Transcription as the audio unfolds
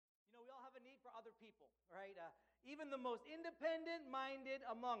people, right? Even the most independent-minded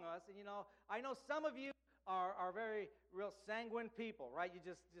among us, and I know some of you are very real sanguine people, right? You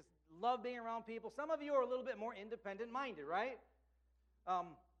just love being around people. Some of you are a little bit more independent-minded, right?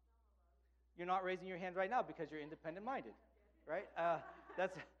 You're not raising your hand right now because you're independent-minded, right?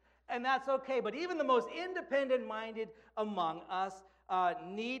 That's okay. But even the most independent-minded among us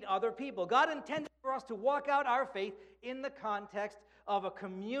need other people. God intended for us to walk out our faith in the context of a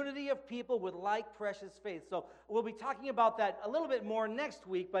community of people with like precious faith. So we'll be talking about that a little bit more next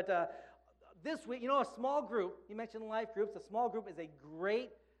week. But this week, a small group, you mentioned life groups, a small group is a great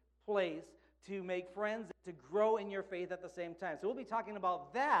place to make friends, to grow in your faith at the same time. So we'll be talking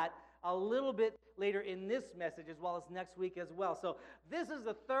about that a little bit later in this message as well as next week as well. So this is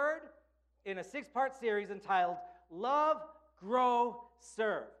the third in a 6-part series entitled Love, Grow,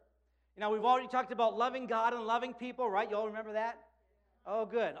 Serve. We've already talked about loving God and loving people, right? You all remember that? Oh,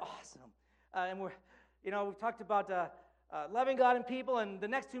 good. Awesome. And we've talked about loving God and people, and the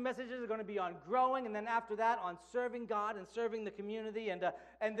next 2 messages are going to be on growing, and then after that on serving God and serving the community. And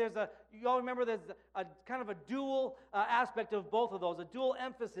you all remember there's a kind of a dual aspect of both of those, a dual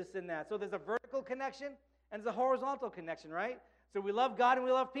emphasis in that. So there's a vertical connection and there's a horizontal connection, right? So we love God and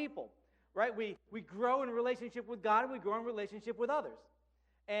we love people, right? We grow in relationship with God and we grow in relationship with others.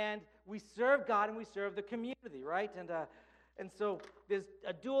 And we serve God and we serve the community, right? And so there's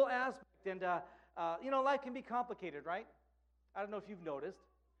a dual aspect, and life can be complicated, right? I don't know if you've noticed.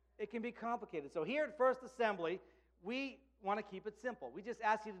 It can be complicated. So here at First Assembly, we want to keep it simple. We just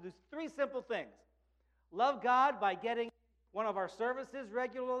ask you to do 3 simple things. Love God by getting one of our services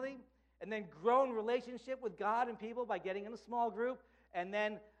regularly, and then grow in relationship with God and people by getting in a small group, and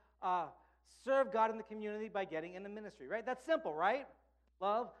then serve God in the community by getting in the ministry, right? That's simple, right?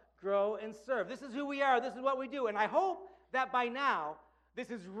 Love, grow, and serve. This is who we are. This is what we do. And I hope that by now,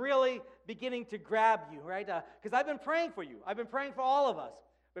 this is really beginning to grab you, right? Because I've been praying for you. I've been praying for all of us.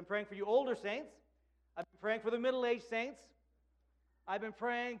 I've been praying for you older saints. I've been praying for the middle-aged saints. I've been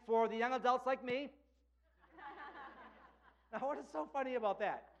praying for the young adults like me. Now, what is so funny about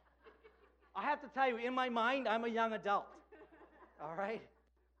that? I have to tell you, in my mind, I'm a young adult. All right?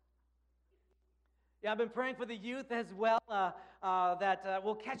 Yeah, I've been praying for the youth as well, that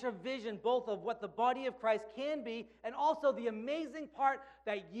will catch a vision both of what the body of Christ can be and also the amazing part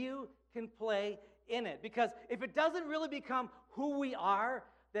that you can play in it. Because if it doesn't really become who we are,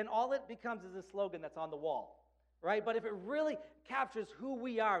 then all it becomes is a slogan that's on the wall, right? But if it really captures who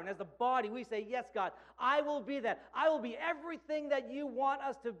we are, and as the body, we say, yes, God, I will be that. I will be everything that you want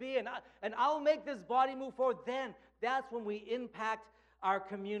us to be, and I'll make this body move forward, then that's when we impact our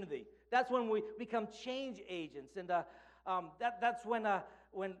community. That's when we become change agents, and that's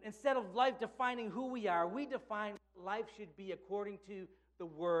when instead of life defining who we are, we define life should be according to the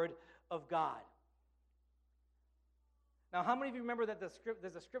Word of God. Now, how many of you remember that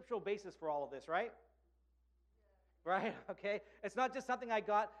there's a scriptural basis for all of this, right? Right? Okay. It's not just something I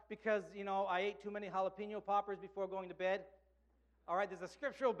got because I ate too many jalapeno poppers before going to bed. All right. There's a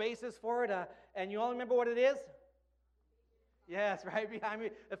scriptural basis for it, and you all remember what it is? Yes, right behind me.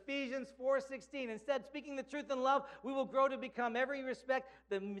 Ephesians 4:16. Instead, speaking the truth in love, we will grow to become every respect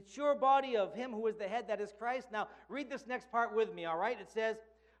the mature body of Him who is the head, that is Christ. Now, read this next part with me, all right? It says,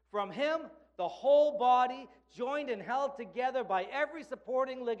 from Him, the whole body, joined and held together by every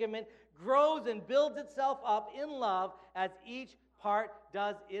supporting ligament, grows and builds itself up in love as each part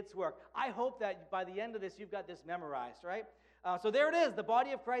does its work. I hope that by the end of this, you've got this memorized, right? So there it is. The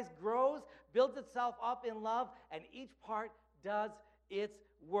body of Christ grows, builds itself up in love, and each part does its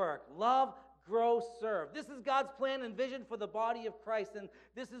work. Love, grow, serve. This is God's plan and vision for the body of Christ, and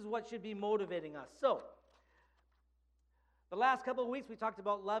this is what should be motivating us. So, the last couple of weeks we talked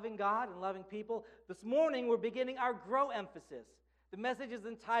about loving God and loving people. This morning we're beginning our grow emphasis. The message is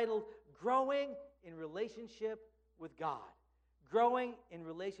entitled, Growing in Relationship with God. Growing in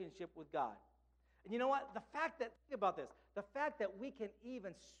relationship with God. And you know what? Think about this. The fact that we can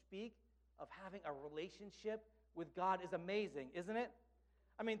even speak of having a relationship with God is amazing, isn't it?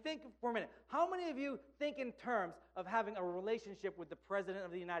 I mean, think for a minute. How many of you think in terms of having a relationship with the President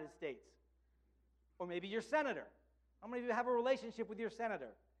of the United States? Or maybe your senator? How many of you have a relationship with your senator?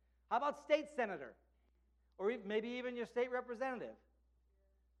 How about state senator? Or maybe even your state representative?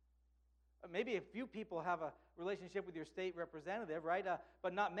 Maybe a few people have a relationship with your state representative, right?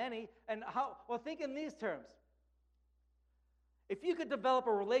 But not many. And think in these terms. If you could develop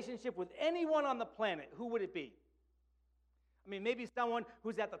a relationship with anyone on the planet, who would it be? I mean, maybe someone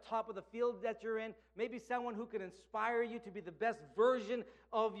who's at the top of the field that you're in, maybe someone who can inspire you to be the best version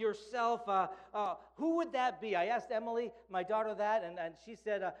of yourself. Who would that be? I asked Emily, my daughter, that, and she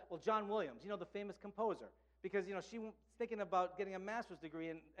said, well, John Williams, the famous composer, because, she was thinking about getting a master's degree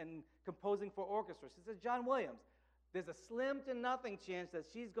in composing for orchestra. She said, John Williams. There's a slim to nothing chance that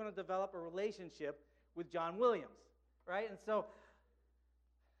she's going to develop a relationship with John Williams, right? And so,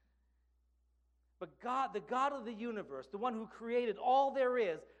 but God, the God of the universe, the one who created all there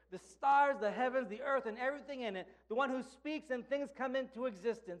is, the stars, the heavens, the earth, and everything in it, the one who speaks and things come into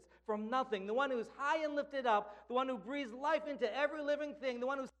existence from nothing, the one who is high and lifted up, the one who breathes life into every living thing, the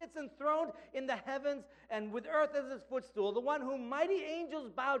one who sits enthroned in the heavens and with earth as his footstool, the one whom mighty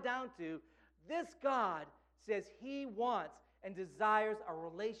angels bow down to, this God says he wants and desires a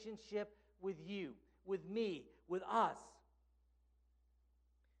relationship with you, with me, with us.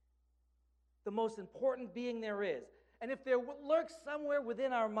 The most important being there is. And if there lurks somewhere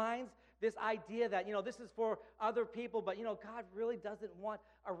within our minds this idea that, this is for other people, but, God really doesn't want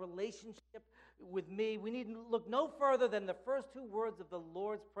a relationship with me, we need to look no further than the first two words of the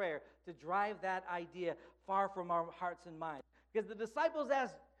Lord's Prayer to drive that idea far from our hearts and minds. Because the disciples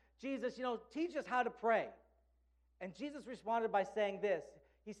asked Jesus, teach us how to pray. And Jesus responded by saying this.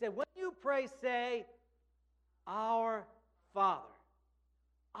 He said, when you pray, say, Our Father.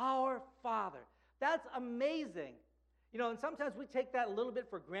 Our Father. That's amazing. And sometimes we take that a little bit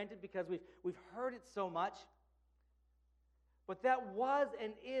for granted because we've heard it so much. But that was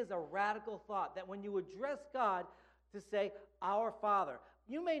and is a radical thought, that when you address God to say, Our Father.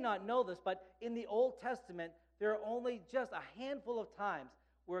 You may not know this, but in the Old Testament, there are only just a handful of times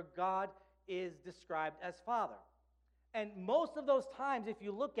where God is described as Father. And most of those times, if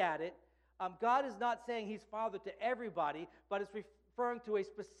you look at it, God is not saying he's Father to everybody, but it's referring to a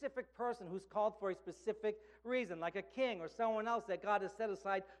specific person who's called for a specific reason, like a king or someone else that God has set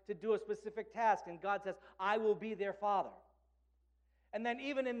aside to do a specific task, and God says, I will be their Father. And then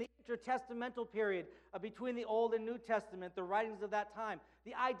even in the intertestamental period between the Old and New Testament, the writings of that time,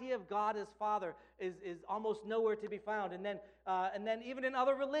 the idea of God as Father is almost nowhere to be found. And then even in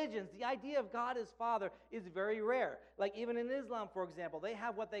other religions, the idea of God as Father is very rare. Like even in Islam, for example, they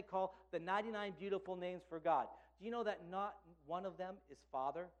have what they call the 99 beautiful names for God. Do you know that not one of them is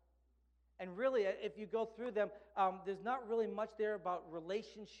Father? And really, if you go through them, there's not really much there about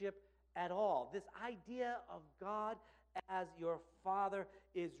relationship at all. This idea of God as your Father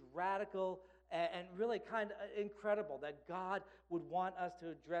is radical and really kind of incredible, that God would want us to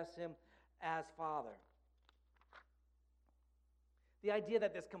address him as Father. The idea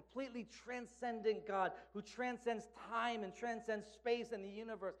that this completely transcendent God who transcends time and transcends space and the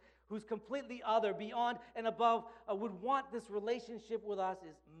universe, who's completely other, beyond and above, would want this relationship with us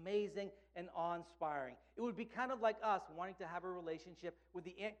is amazing and awe-inspiring. It would be kind of like us wanting to have a relationship with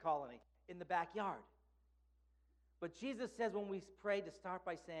the ant colony in the backyard. But Jesus says when we pray to start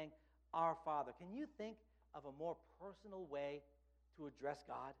by saying, Our Father. Can you think of a more personal way to address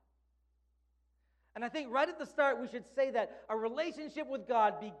God? And I think right at the start we should say that a relationship with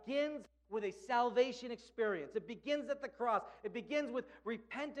God begins with a salvation experience. It begins at the cross. It begins with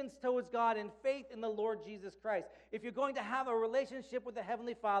repentance towards God and faith in the Lord Jesus Christ. If you're going to have a relationship with the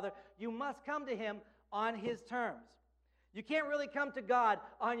Heavenly Father, you must come to him on his terms. You can't really come to God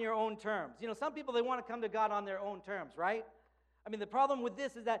on your own terms. Some people, they want to come to God on their own terms, right? I mean, the problem with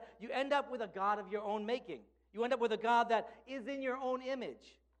this is that you end up with a God of your own making. You end up with a God that is in your own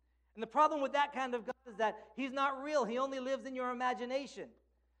image. And the problem with that kind of God is that he's not real. He only lives in your imagination.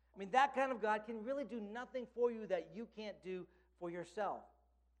 I mean, that kind of God can really do nothing for you that you can't do for yourself.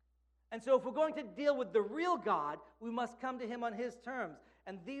 And so if we're going to deal with the real God, we must come to him on his terms.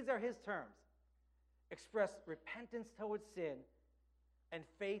 And these are his terms. Express repentance towards sin and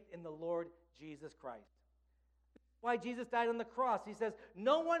faith in the Lord Jesus Christ. That's why Jesus died on the cross. He says,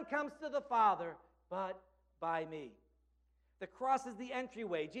 no one comes to the Father but by me. The cross is the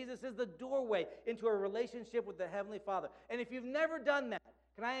entryway. Jesus is the doorway into a relationship with the Heavenly Father. And if you've never done that,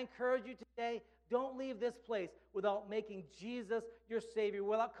 can I encourage you today, don't leave this place without making Jesus your Savior,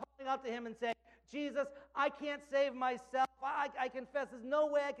 without calling out to him and saying, Jesus, I can't save myself. I confess there's no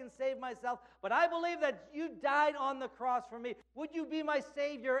way I can save myself, but I believe that you died on the cross for me. Would you be my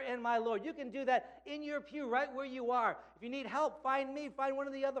Savior and my Lord? You can do that in your pew right where you are. If you need help, find me, find one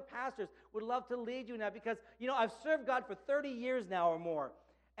of the other pastors. Would love to lead you now because, I've served God for 30 years now or more,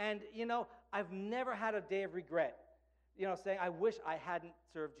 and, I've never had a day of regret, saying, I wish I hadn't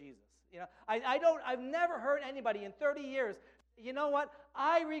served Jesus. I've never heard anybody in 30 years, you know what,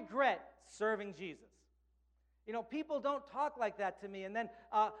 I regret serving Jesus. People don't talk like that to me. And then,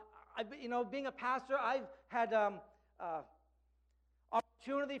 being a pastor, I've had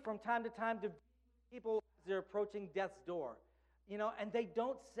opportunity from time to time to people as they're approaching death's door. And they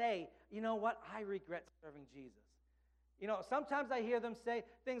don't say, you know what, I regret serving Jesus. Sometimes I hear them say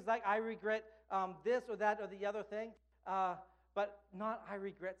things like, I regret this or that or the other thing, but not, I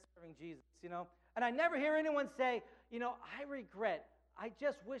regret serving Jesus, And I never hear anyone say, I regret, I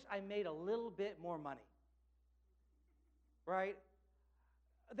just wish I made a little bit more money, right?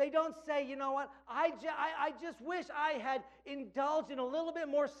 They don't say, you know what, I just wish I had indulged in a little bit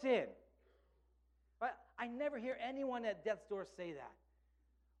more sin. But I never hear anyone at death's door say that.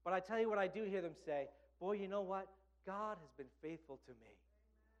 But I tell you what I do hear them say, boy, you know what? God has been faithful to me.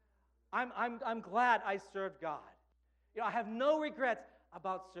 I'm glad I served God. I have no regrets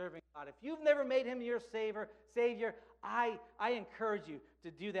about serving God. If you've never made him your Savior, I encourage you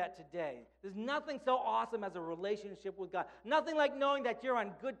to do that today. There's nothing so awesome as a relationship with God. Nothing like knowing that you're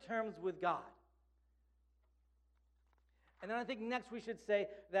on good terms with God. And then I think next we should say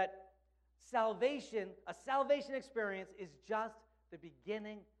that a salvation experience is just the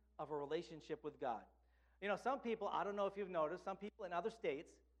beginning of a relationship with God. Some people, I don't know if you've noticed, some people in other states,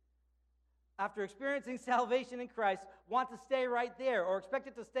 after experiencing salvation in Christ, want to stay right there or expect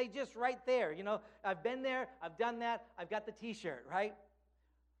it to stay just right there. I've been there, I've done that, I've got the t-shirt, right?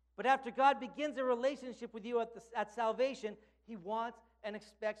 But after God begins a relationship with you at salvation, he wants and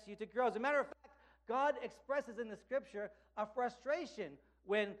expects you to grow. As a matter of fact, God expresses in the Scripture a frustration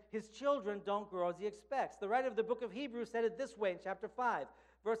when his children don't grow as he expects. The writer of the book of Hebrews said it this way in chapter 5,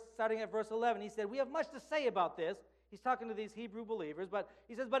 starting at verse 11. He said, we have much to say about this. He's talking to these Hebrew believers, but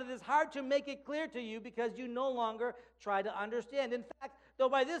he says, but it is hard to make it clear to you because you no longer try to understand. In fact, though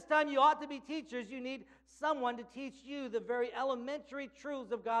by this time you ought to be teachers, you need someone to teach you the very elementary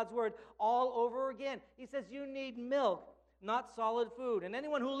truths of God's word all over again. He says you need milk, not solid food. And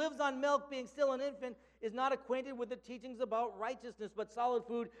anyone who lives on milk, being still an infant, is not acquainted with the teachings about righteousness, but solid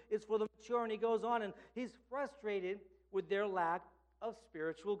food is for the mature. And he goes on, and he's frustrated with their lack of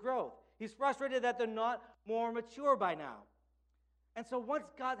spiritual growth. He's frustrated that they're not more mature by now. And so once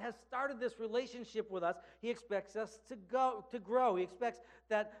God has started this relationship with us, he expects us to grow. He expects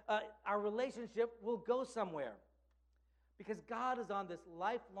that our relationship will go somewhere. Because God is on this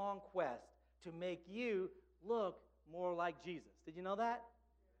lifelong quest to make you look more like Jesus. Did you know that?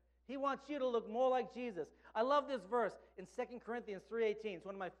 He wants you to look more like Jesus. I love this verse in 2 Corinthians 3:18. It's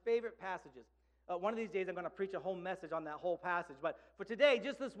one of my favorite passages. One of these days I'm going to preach a whole message on that whole passage. But for today,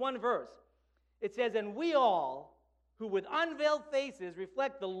 just this one verse. It says, and we all, who with unveiled faces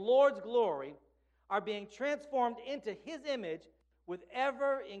reflect the Lord's glory, are being transformed into his image with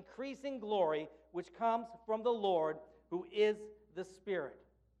ever-increasing glory, which comes from the Lord, who is the Spirit.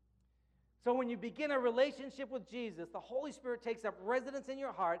 So when you begin a relationship with Jesus, the Holy Spirit takes up residence in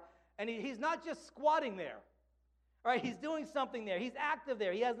your heart, and he's not just squatting there. All right, he's doing something there. He's active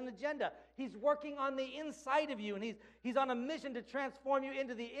there. He has an agenda. He's working on the inside of you, and he's on a mission to transform you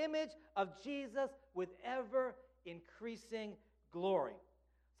into the image of Jesus with ever-increasing glory.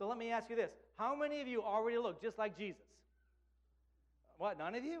 So let me ask you this. How many of you already look just like Jesus? What,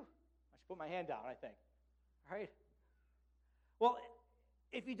 none of you? I should put my hand down, I think. All right? Well,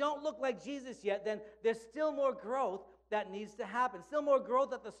 if you don't look like Jesus yet, then there's still more growth that needs to happen. Still more growth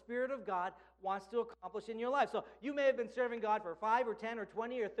that the Spirit of God wants to accomplish in your life. So you may have been serving God for 5 or 10 or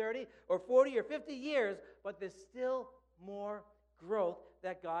 20 or 30 or 40 or 50 years, but there's still more growth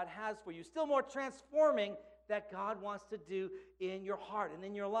that God has for you. Still more transforming that God wants to do in your heart and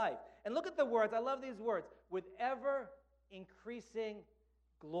in your life. And look at the words. I love these words. With ever-increasing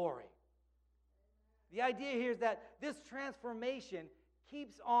glory. The idea here is that this transformation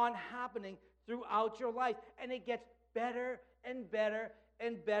keeps on happening throughout your life, and it gets better and better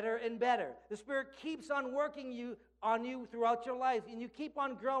and better and better. The Spirit keeps on working on you throughout your life, and you keep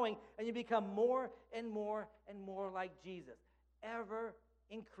on growing, and you become more and more and more like Jesus. Ever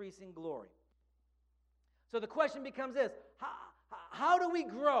increasing glory. So the question becomes this: how do we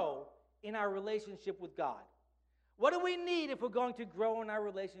grow in our relationship with God? What do we need if we're going to grow in our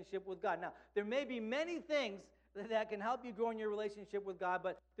relationship with God? Now, there may be many things that can help you grow in your relationship with God,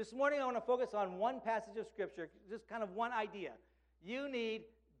 but this morning I want to focus on one passage of Scripture, just kind of one idea. You need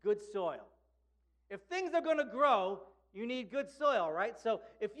good soil. If things are going to grow, you need good soil, right? So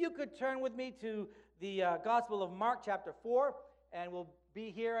if you could turn with me to the Gospel of Mark chapter 4, and we'll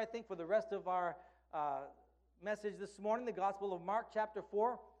be here, I think, for the rest of our message this morning, the Gospel of Mark chapter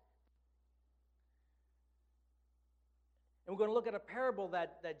 4. And we're going to look at a parable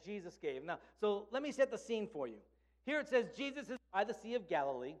that Jesus gave. Now, so let me set the scene for you. Here it says Jesus is by the Sea of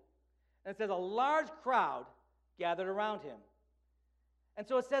Galilee, and it says a large crowd gathered around him. And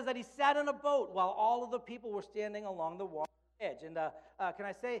so it says that he sat in a boat while all of the people were standing along the water edge. And can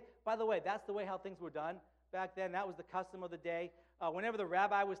I say, by the way, that's the way how things were done back then. That was the custom of the day. Whenever the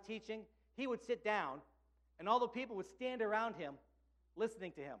rabbi was teaching, he would sit down, and all the people would stand around him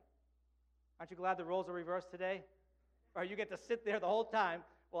listening to him. Aren't you glad the roles are reversed today? Or you get to sit there the whole time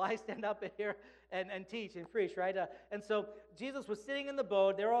while I stand up here and teach and preach, right? And so Jesus was sitting in the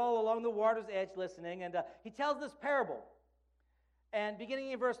boat. They're all along the water's edge listening, and he tells this parable. And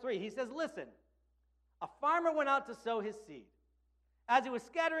beginning in verse 3, he says, "Listen, a farmer went out to sow his seed. As he was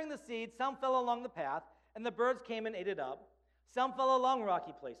scattering the seed, some fell along the path, and the birds came and ate it up. Some fell along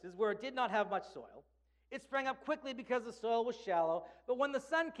rocky places where it did not have much soil. It sprang up quickly because the soil was shallow, but when the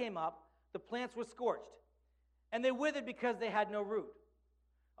sun came up, the plants were scorched, and they withered because they had no root.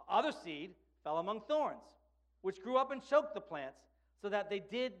 Other seed fell among thorns, which grew up and choked the plants, so that they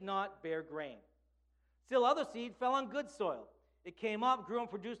did not bear grain. Still other seed fell on good soil. It came up, grew, and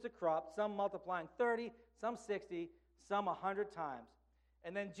produced a crop, some multiplying 30, some 60, some 100 times."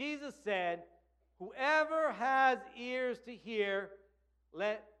 And then Jesus said, "Whoever has ears to hear,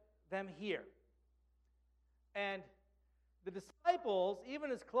 let them hear." And the disciples, even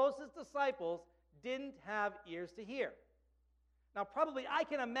his closest disciples, didn't have ears to hear. Now, probably I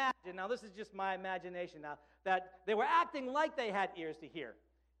can imagine, now this is just my imagination now, that they were acting like they had ears to hear.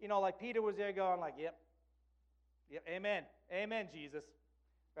 You know, like Peter was there going like, yep, amen, amen, Jesus,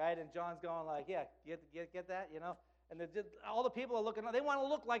 right? And John's going like, yeah, get that, you know? And all the people are looking, they want to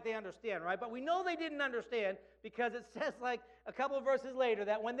look like they understand, right? But we know they didn't understand because it says like a couple of verses later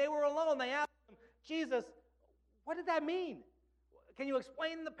that when they were alone, they asked him, "Jesus, what did that mean? Can you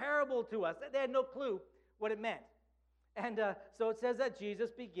explain the parable to us?" They had no clue what it meant. And so it says that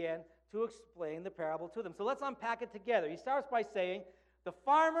Jesus began to explain the parable to them. So let's unpack it together. He starts by saying, the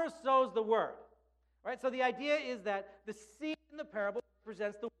farmer sows the word. Right? So the idea is that the seed in the parable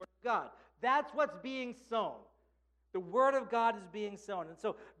represents the word of God. That's what's being sown. The word of God is being sown. And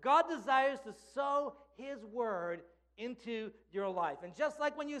so God desires to sow his word into your life. And just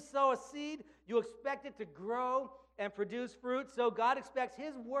like when you sow a seed, you expect it to grow and produce fruit. So God expects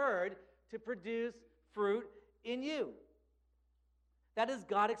his word to produce fruit in you. That is,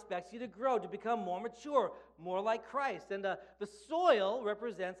 God expects you to grow, to become more mature, more like Christ. And the soil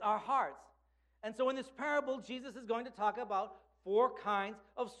represents our hearts. And so in this parable, Jesus is going to talk about 4 kinds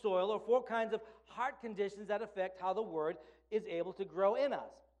of soil or 4 kinds of heart conditions that affect how the word is able to grow in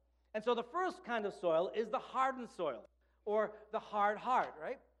us. And so the first kind of soil is the hardened soil or the hard heart,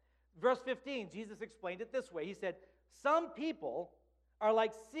 right? Verse 15, Jesus explained it this way. He said, "Some people are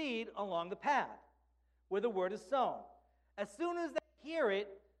like seed along the path where the word is sown. As soon as they hear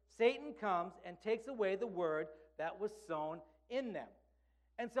it, Satan comes and takes away the word that was sown in them."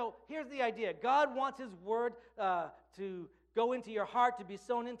 And so here's the idea. God wants his word to go into your heart, to be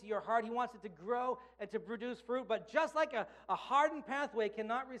sown into your heart. He wants it to grow and to produce fruit. But just like a hardened pathway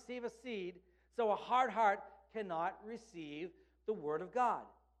cannot receive a seed, so a hard heart cannot receive the word of God.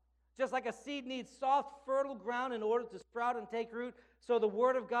 Just like a seed needs soft, fertile ground in order to sprout and take root, so the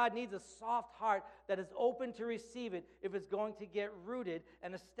word of God needs a soft heart that is open to receive it if it's going to get rooted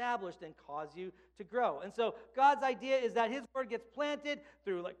and established and cause you to grow. And so God's idea is that his word gets planted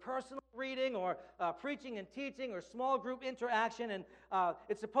through like personal reading or preaching and teaching or small group interaction, and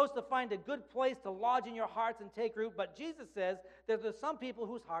it's supposed to find a good place to lodge in your hearts and take root. But Jesus says that there's some people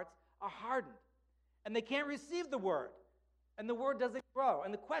whose hearts are hardened, and they can't receive the word, and the word doesn't grow.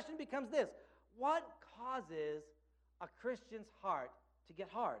 And the question becomes this: what causes a Christian's heart to get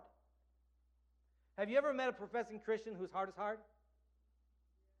hard? Have you ever met a professing Christian whose heart is hard?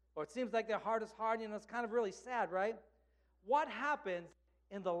 Or it seems like their heart is hard, it's kind of really sad, right? What happens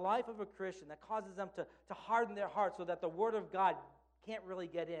in the life of a Christian that causes them to harden their heart so that the word of God can't really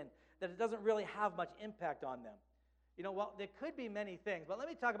get in, that it doesn't really have much impact on them? Well, there could be many things, but let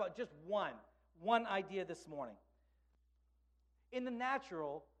me talk about just one idea this morning. In the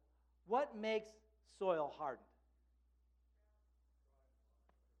natural, what makes soil hardened?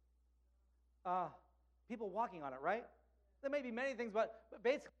 People walking on it, right? There may be many things, but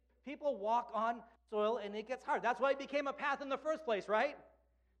basically people walk on soil and it gets hard. That's why it became a path in the first place, right?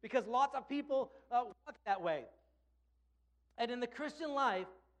 Because lots of people walk that way. And in the Christian life,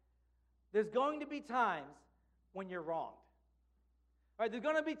 there's going to be times when you're wronged. All right, there's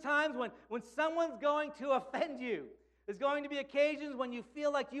going to be times when someone's going to offend you. There's going to be occasions when you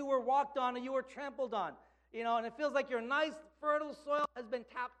feel like you were walked on or you were trampled on, and it feels like your nice, fertile soil has been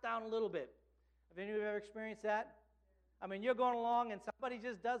tapped down a little bit. Have any of you ever experienced that? I mean, you're going along and somebody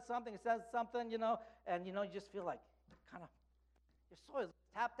just does something, says something, and you just feel like kind of your soil is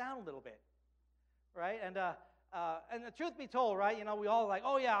tapped down a little bit, right? And and the truth be told, right, we all like,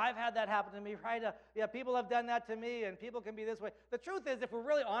 oh, yeah, I've had that happen to me, right? Yeah, people have done that to me, and people can be this way. The truth is, if we're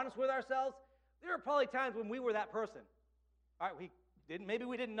really honest with ourselves, there are probably times when we were that person. All right, maybe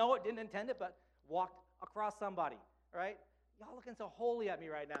we didn't know it, didn't intend it, but walked across somebody, right? Y'all looking so holy at me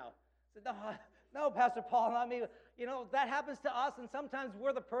right now. I said, no, Pastor Paul, not me. That happens to us, and sometimes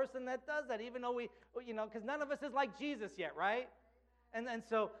we're the person that does that, even though because none of us is like Jesus yet, right? And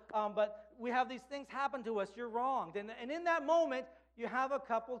so, but we have these things happen to us. You're wronged. And in that moment, you have a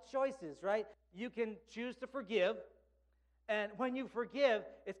couple choices, right? You can choose to forgive. And when you forgive,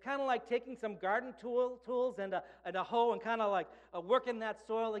 it's kind of like taking some garden tools and a hoe and kind of like working that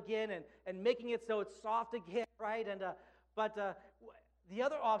soil again and making it so it's soft again, right? But the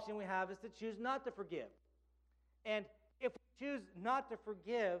other option we have is to choose not to forgive. And if we choose not to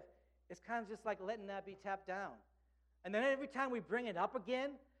forgive, it's kind of just like letting that be tapped down. And then every time we bring it up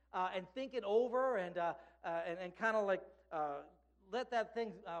again and think it over and kind of like let that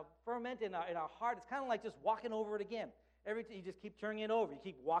thing ferment in our heart, it's kind of like just walking over it again. Every time you just keep turning it over. You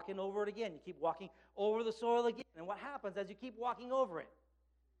keep walking over it again. You keep walking over the soil again. And what happens as you keep walking over it?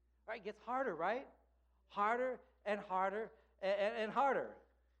 Right? It gets harder, right? Harder and harder and harder.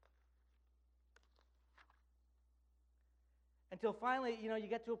 Until finally, you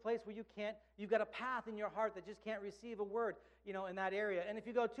get to a place where you've got a path in your heart that just can't receive a word, in that area. And if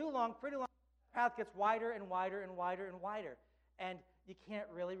you go too long, pretty long, the path gets wider and wider and wider and wider. And you can't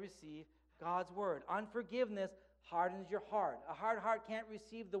really receive God's word. Unforgiveness hardens your heart. A hard heart can't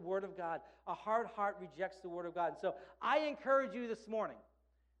receive the word of God. A hard heart rejects the word of God. And so I encourage you this morning,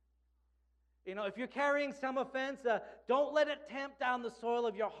 if you're carrying some offense, don't let it tamp down the soil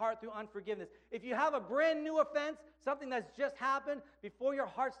of your heart through unforgiveness. If you have a brand new offense, something that's just happened, before your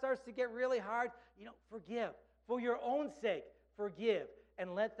heart starts to get really hard, forgive. For your own sake, forgive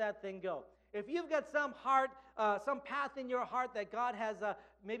and let that thing go. If you've got some path in your heart that God has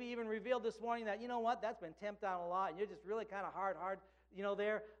maybe even revealed this morning that, that's been tamped down a lot and you're just really kind of hard,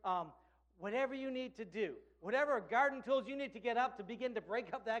 there, whatever you need to do, whatever garden tools you need to get up to begin to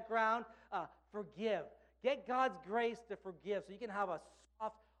break up that ground, forgive. Get God's grace to forgive so you can have a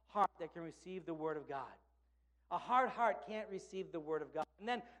soft heart that can receive the word of God. A hard heart can't receive the word of God. And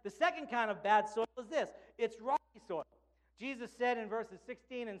then the second kind of bad soil is this. It's rocky soil. Jesus said in verses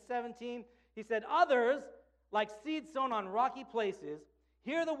 16 and 17, he said, others, like seed sown on rocky places,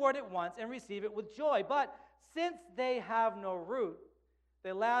 hear the word at once and receive it with joy. But since they have no root,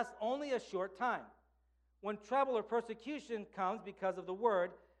 they last only a short time. When trouble or persecution comes because of the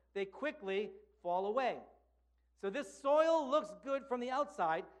word, they quickly fall away. So this soil looks good from the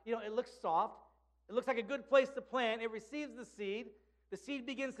outside. It looks soft. It looks like a good place to plant. It receives the seed. The seed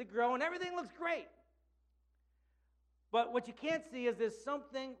begins to grow, and everything looks great. But what you can't see is there's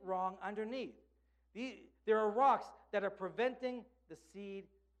something wrong underneath. There are rocks that are preventing the seed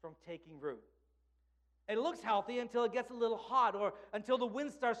from taking root. It looks healthy until it gets a little hot or until the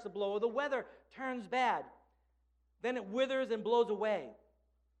wind starts to blow or the weather turns bad. Then it withers and blows away.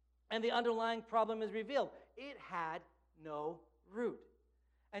 And the underlying problem is revealed. It had no root.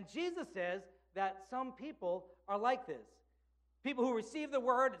 And Jesus says that some people are like this. People who receive the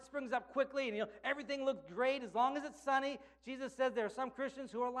word, it springs up quickly, and everything looks great as long as it's sunny. Jesus says there are some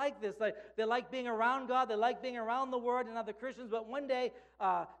Christians who are like this. They like being around God, they like being around the word and other Christians, but one day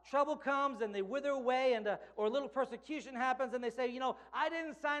trouble comes and they wither away, or a little persecution happens, and they say, I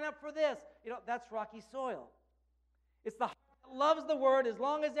didn't sign up for this. That's rocky soil. It's the heart that loves the word as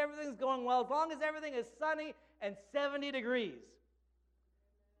long as everything's going well, as long as everything is sunny and 70 degrees.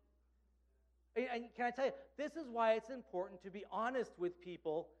 And can I tell you, this is why it's important to be honest with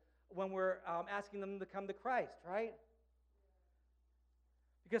people when we're asking them to come to Christ, right?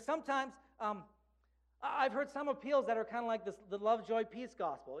 Because sometimes I've heard some appeals that are kind of like the love, joy, peace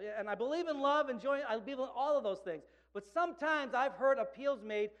gospel. And I believe in love and joy. I believe in all of those things. But sometimes I've heard appeals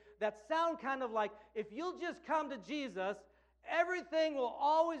made that sound kind of like, if you'll just come to Jesus, everything will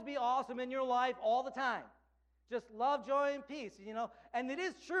always be awesome in your life all the time. Just love, joy, and peace, And it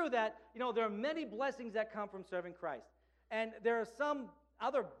is true that, there are many blessings that come from serving Christ. And there are some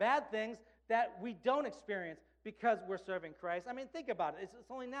other bad things that we don't experience because we're serving Christ. I mean, think about it. It's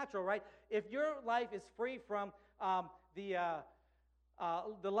only natural, right? If your life is free from the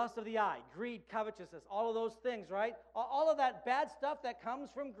lust of the eye, greed, covetousness, all of those things, right? All of that bad stuff that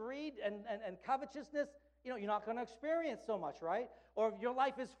comes from greed and covetousness, you're not going to experience so much, right? Or if your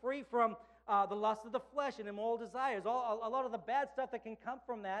life is free from the lust of the flesh and immoral desires, a lot of the bad stuff that can come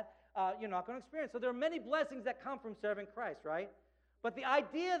from that, you're not going to experience. So there are many blessings that come from serving Christ, right? But the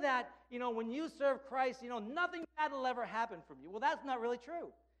idea that, when you serve Christ, nothing bad will ever happen from you, well, that's not really true.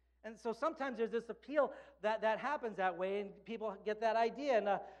 And so sometimes there's this appeal that happens that way, and people get that idea. And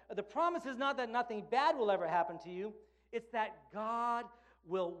the promise is not that nothing bad will ever happen to you. It's that God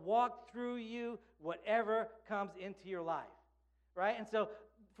will walk through you whatever comes into your life, right? And so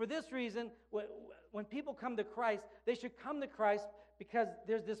for this reason, when people come to Christ, they should come to Christ because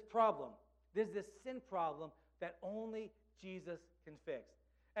there's this problem. There's this sin problem that only Jesus can fix.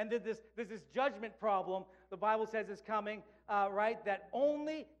 And there's this judgment problem the Bible says is coming, right, that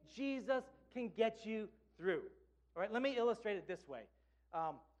only Jesus can get you through. All right, let me illustrate it this way.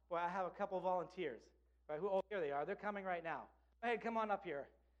 Well, I have a couple of volunteers. Right, oh, here they are. They're coming right now. Go ahead, come on up here.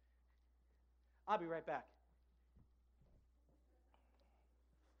 I'll be right back.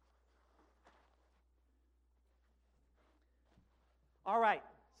 All right.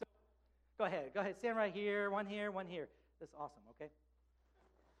 So go ahead. Stand right here. One here. That's awesome. Okay.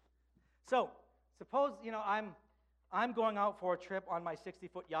 So suppose I'm going out for a trip on my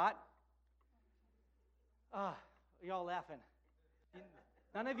 60-foot yacht. You're all laughing.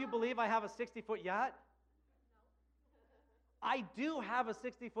 None of you believe I have a 60-foot yacht? I do have a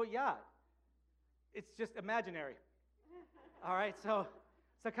 60-foot yacht. It's just imaginary. All right, so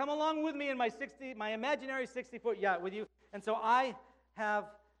come along with me in my imaginary 60-foot yacht with you. And so I have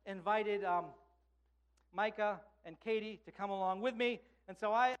invited Micah and Katie to come along with me. And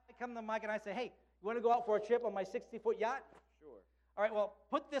so I come to Mike and I say, hey, you want to go out for a trip on my 60-foot yacht? Sure. All right, well,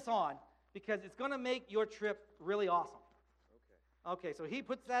 put this on because it's going to make your trip really awesome. Okay, so he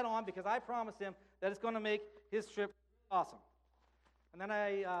puts that on because I promised him that it's going to make his trip awesome. And then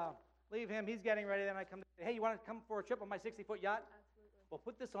I leave him. He's getting ready. Then I come to say, hey, you want to come for a trip on my 60-foot yacht? Absolutely. Well,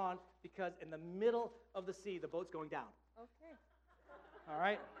 put this on because in the middle of the sea, the boat's going down. Okay. All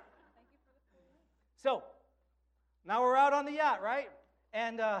right? Thank you for the clue. So now we're out on the yacht, right?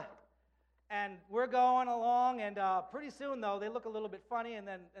 And we're going along, and pretty soon, though, they look a little bit funny, and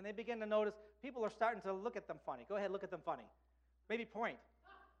they begin to notice people are starting to look at them funny. Go ahead, look at them funny. Maybe point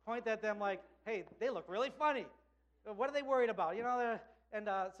at them like, hey, they look really funny. What are they worried about?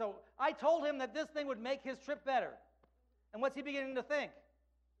 So I told him that this thing would make his trip better. And what's he beginning to think?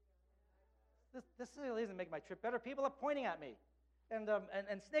 This really isn't making my trip better. People are pointing at me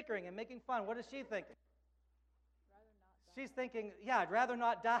and snickering and making fun. What is she thinking? She's thinking, yeah, I'd rather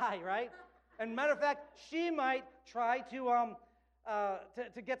not die, right? And matter of fact, she might try to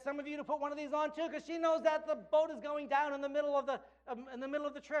get some of you to put one of these on too, because she knows that the boat is going down in the middle of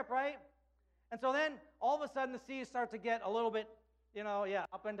the trip, right? And so then all of a sudden the seas start to get a little bit,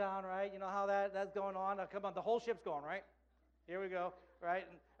 up and down, right? You know how that's going on. Come on, the whole ship's going, right? Here we go, right?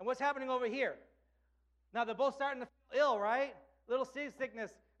 And what's happening over here? Now they're both starting to feel ill, right? Little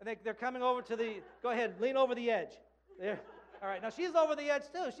seasickness, and they're coming over to the. Go ahead, lean over the edge. There. All right, now she's over the edge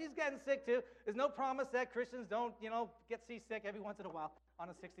too. She's getting sick too. There's no promise that Christians don't, get seasick every once in a while on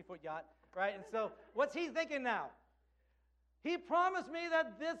a 60-foot yacht, right? And so what's he thinking now? He promised me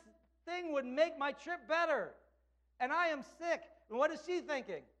that this thing would make my trip better, and I am sick. And what is she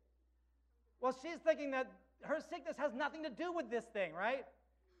thinking? Well, she's thinking that her sickness has nothing to do with this thing, right?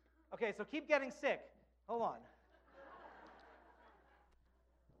 Okay, so keep getting sick. Hold on.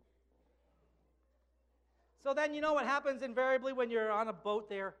 So then you know what happens invariably when you're on a boat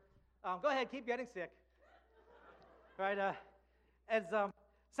there. Go ahead, keep getting sick. Right? As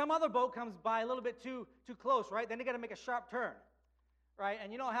some other boat comes by a little bit too close, right? Then they got to make a sharp turn, right?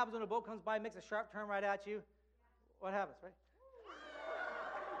 And you know what happens when a boat comes by and makes a sharp turn right at you? What happens, right?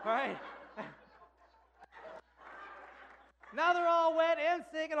 All right. Now they're all wet and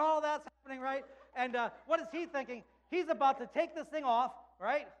sick and all that's happening, right? And what is he thinking? He's about to take this thing off,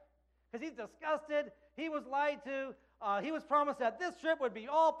 right? Because he's disgusted. He was lied to. He was promised that this trip would be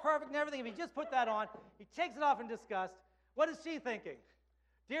all perfect and everything. If he just put that on, he takes it off in disgust. What is she thinking?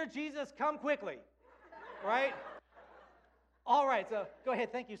 Dear Jesus, come quickly, right? All right, so go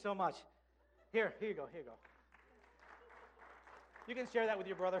ahead. Thank you so much. Here you go. You can share that with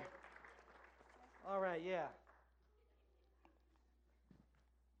your brother. All right, yeah.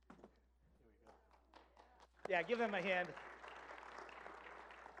 Yeah, give them a hand.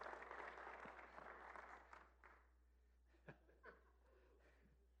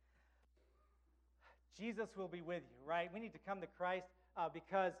 Jesus will be with you, right? We need to come to Christ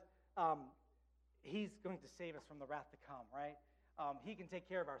because he's going to save us from the wrath to come, right? He can take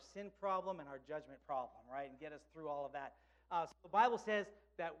care of our sin problem and our judgment problem, right? And get us through all of that. So the Bible says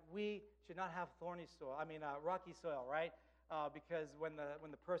that we should not have rocky soil, right? Because when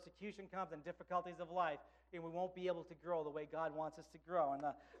the persecution comes and difficulties of life, we won't be able to grow the way God wants us to grow. And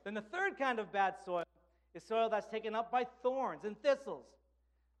then the third kind of bad soil is soil that's taken up by thorns and thistles.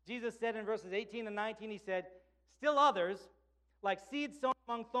 Jesus said in verses 18 and 19, he said, still others, like seeds sown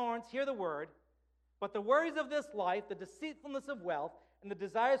among thorns hear the word, but the worries of this life, the deceitfulness of wealth, and the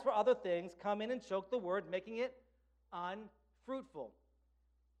desires for other things come in and choke the word, making it unfruitful.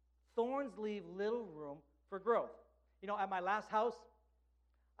 Thorns leave little room for growth. You know, at my last house,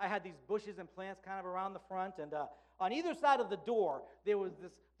 I had these bushes and plants kind of around the front, and on either side of the door, there was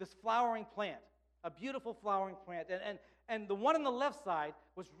this flowering plant, a beautiful flowering plant. And the one on the left side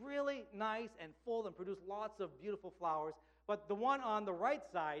was really nice and full and produced lots of beautiful flowers. But the one on the right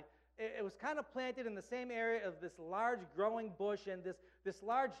side, it was kind of planted in the same area of this large growing bush, and this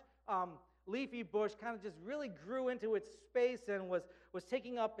large leafy bush kind of just really grew into its space and was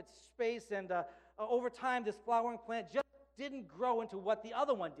taking up its space. And over time, this flowering plant just didn't grow into what the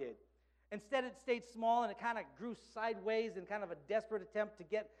other one did. Instead, it stayed small, and it kind of grew sideways in kind of a desperate attempt to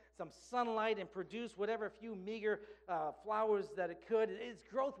get some sunlight and produce whatever few meager flowers that it could. Its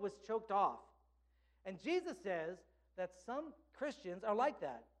growth was choked off. And Jesus says that some Christians are like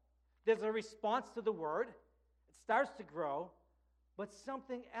that. There's a response to the word. It starts to grow, but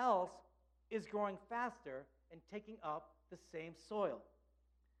something else is growing faster and taking up the same soil.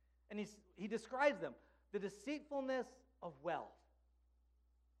 And he describes them, the deceitfulness of wealth.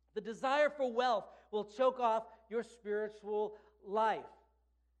 The desire for wealth will choke off your spiritual life.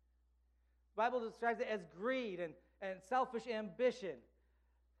 The Bible describes it as greed and selfish ambition.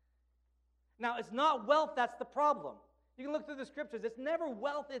 Now, it's not wealth that's the problem. You can look through the scriptures. It's never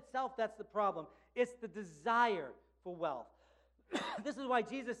wealth itself that's the problem. It's the desire for wealth. This is why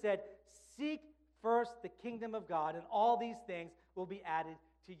Jesus said, seek first the kingdom of God, and all these things will be added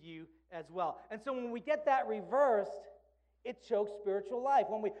to you as well. And so when we get that reversed, it chokes spiritual life.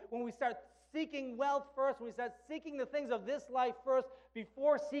 When we start seeking wealth first, when we start seeking the things of this life first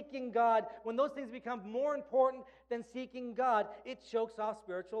before seeking God, when those things become more important than seeking God, it chokes off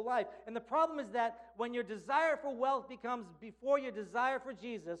spiritual life. And the problem is that when your desire for wealth becomes before your desire for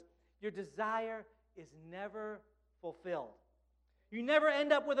Jesus, your desire is never fulfilled. You never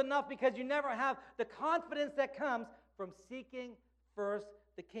end up with enough because you never have the confidence that comes from seeking first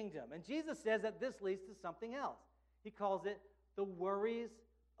the kingdom. And Jesus says that this leads to something else. He calls it the worries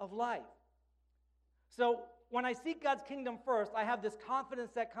of life. So when I seek God's kingdom first, I have this confidence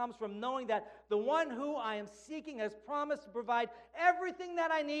that comes from knowing that the one who I am seeking has promised to provide everything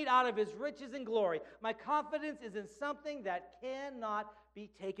that I need out of his riches and glory. My confidence is in something that cannot be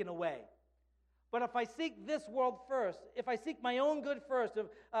taken away. But if I seek this world first, if I seek my own good first,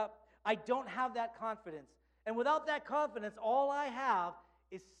 I don't have that confidence. And without that confidence, all I have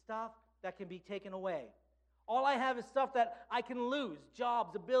is stuff that can be taken away. All I have is stuff that I can lose,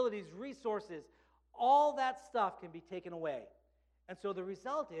 jobs, abilities, resources. All that stuff can be taken away. And so the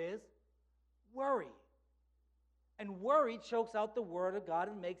result is worry. And worry chokes out the word of God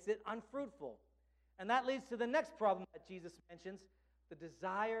and makes it unfruitful. And that leads to the next problem that Jesus mentions, the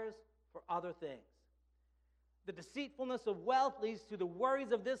desires for other things. The deceitfulness of wealth leads to the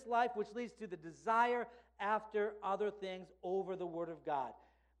worries of this life, which leads to the desire after other things over the word of God.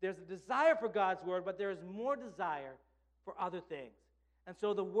 There's a desire for God's word, but there is more desire for other things. And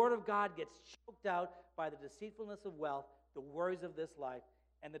so the word of God gets choked out by the deceitfulness of wealth, the worries of this life,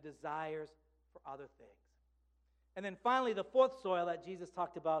 and the desires for other things. And then finally, the fourth soil that Jesus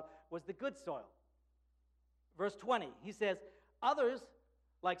talked about was the good soil. Verse 20, he says, others,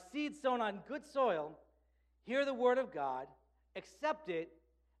 like seed sown on good soil, hear the word of God, accept it,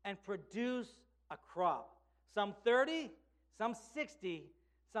 and produce a crop. Some 30, some 60,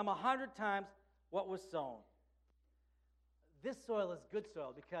 some 100 times what was sown. This soil is good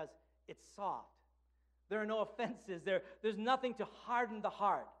soil because it's soft. There are no offenses. There's nothing to harden the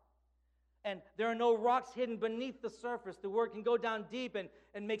heart. And there are no rocks hidden beneath the surface. The word can go down deep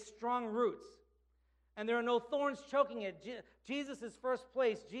and make strong roots. And there are no thorns choking it. Jesus is first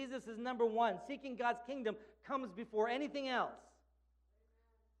place. Jesus is number one. Seeking God's kingdom comes before anything else.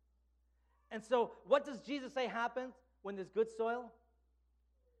 And so what does Jesus say happens when there's good soil?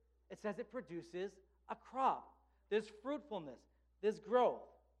 It says it produces a crop. There's fruitfulness. There's growth.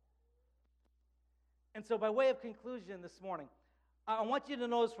 And so by way of conclusion this morning, I want you to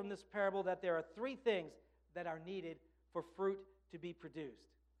notice from this parable that there are three things that are needed for fruit to be produced.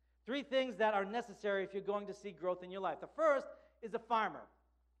 Three things that are necessary if you're going to see growth in your life. The first is a farmer.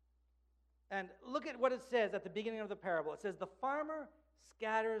 And look at what it says at the beginning of the parable. It says, the farmer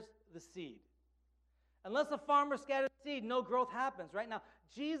scatters the seed. Unless a farmer scatters seed, no growth happens. Right now,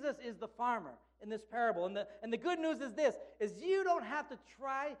 Jesus is the farmer in this parable. And the good news is this, is you don't have to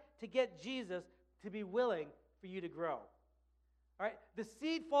try to get Jesus to be willing for you to grow. All right? The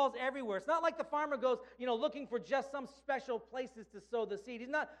seed falls everywhere. It's not like the farmer goes, looking for just some special places to sow the seed. He's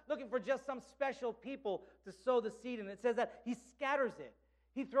not looking for just some special people to sow the seed. And it says that he scatters it.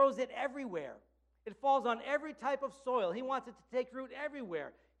 He throws it everywhere. It falls on every type of soil. He wants it to take root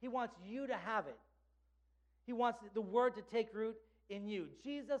everywhere. He wants you to have it. He wants the word to take root in you.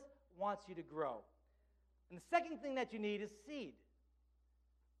 Jesus wants you to grow. And the second thing that you need is seed.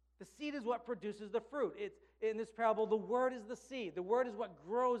 The seed is what produces the fruit. It's in this parable, the word is the seed. The word is what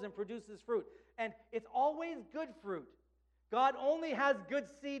grows and produces fruit. And it's always good fruit. God only has good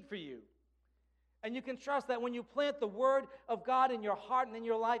seed for you. And you can trust that when you plant the word of God in your heart and in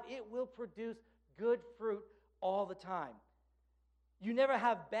your life, it will produce good fruit all the time. You never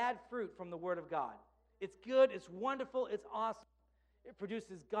have bad fruit from the word of God. It's good, it's wonderful, it's awesome. It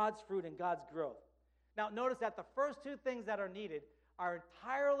produces God's fruit and God's growth. Now, notice that the first two things that are needed are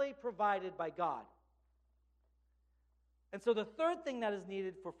entirely provided by God. And so the third thing that is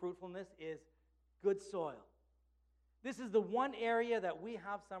needed for fruitfulness is good soil. This is the one area that we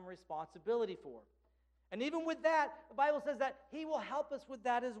have some responsibility for. And even with that, the Bible says that He will help us with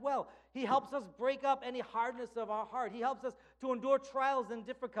that as well. He helps us break up any hardness of our heart. He helps us to endure trials and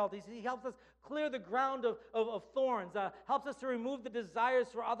difficulties. He helps us clear the ground of thorns, helps us to remove the desires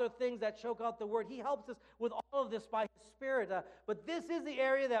for other things that choke out the word. He helps us with all of this by His Spirit. But this is the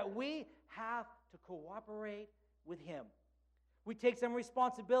area that we have to cooperate with Him. We take some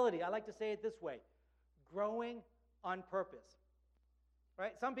responsibility. I like to say it this way: growing on purpose.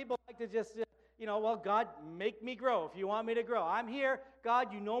 Right? Some people like to just, well, God, make me grow if you want me to grow. I'm here.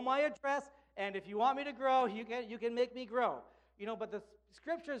 God, you know my address, and if you want me to grow, you can make me grow. But the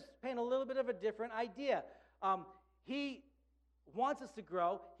Scriptures paint a little bit of a different idea. He wants us to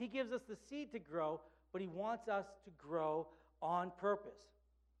grow. He gives us the seed to grow, but He wants us to grow on purpose.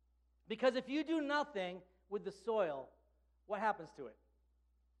 Because if you do nothing with the soil, what happens to it?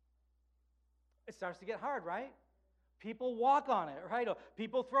 It starts to get hard, right? People walk on it, right? Or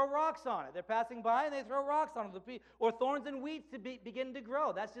people throw rocks on it. They're passing by and they throw rocks on it. Or thorns and weeds begin to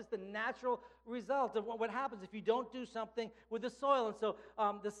grow. That's just the natural result of what happens if you don't do something with the soil. And so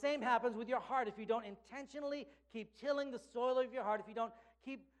the same happens with your heart. If you don't intentionally keep tilling the soil of your heart, if you don't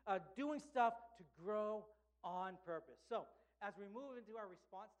keep doing stuff to grow on purpose. So as we move into our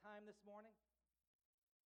response time this morning,